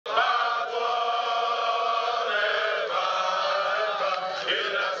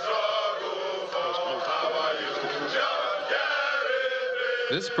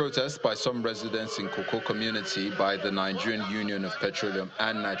This protest by some residents in Koko community by the Nigerian Union of Petroleum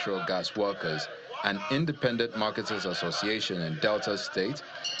and Natural Gas Workers and Independent Marketers Association in Delta State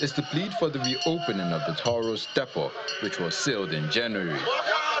is to plead for the reopening of the Taurus depot, which was sealed in January.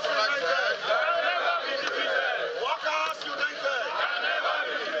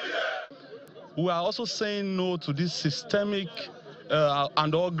 We are also saying no to this systemic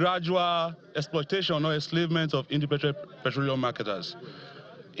and or gradual exploitation or enslavement of independent petroleum marketers.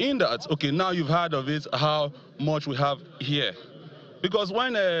 In that, okay, now you've heard of it, how much we have here. Because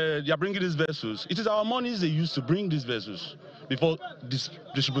when they are bringing these vessels, it is our monies they use to bring these vessels before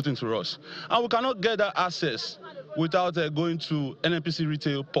distributing to us. And we cannot get that access without going to NNPC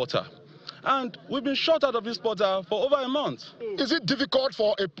retail portal. And we've been shut out of this portal for over a month. Is it difficult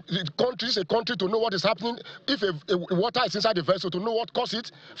for a country to know what is happening if a water is inside the vessel, to know what caused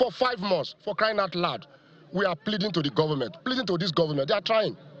it? For 5 months, for crying out loud, we are pleading to the government, pleading to this government. They are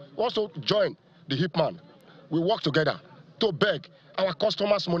trying also join the IPMAN. We work together to beg. Our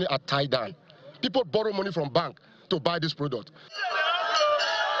customers' money are tied down. People borrow money from bank to buy this product.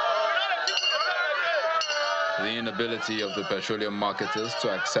 The inability of the petroleum marketers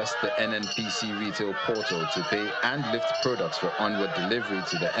to access the NNPC retail portal to pay and lift products for onward delivery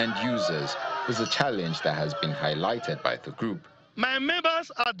to the end users is a challenge that has been highlighted by the group. My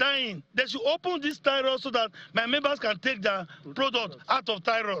members are dying. They should open this Tyros so that my members can take their product out of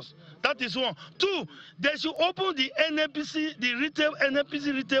Tyros. That is one. 2, they should open the NNPC, the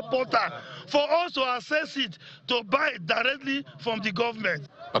NNPC retail portal for us to access it, to buy it directly from the government.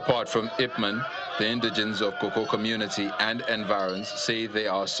 Apart from IPMAN, the indigents of Koko community and environs say they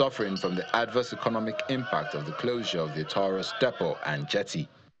are suffering from the adverse economic impact of the closure of the Taurus depot and jetty.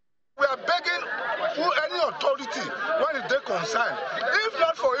 We are begging any authority when they concerned, if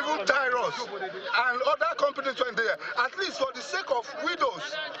not for even Tyros and other companies when they are, at least for the sake of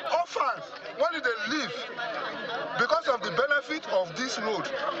widows, orphans, when they leave, because of the benefit of this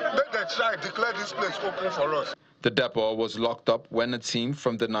road, make they try to declare this place open for us. The depot was locked up when a team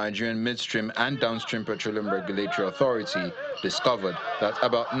from the Nigerian Midstream and Downstream Petroleum Regulatory Authority discovered that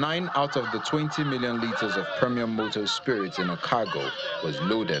about 9 out of the 20 million liters of premium motor spirits in a cargo was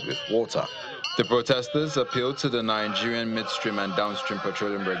loaded with water. The protesters appealed to the Nigerian Midstream and Downstream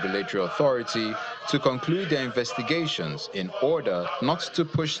Petroleum Regulatory Authority to conclude their investigations in order not to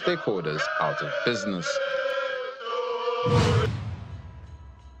push stakeholders out of business.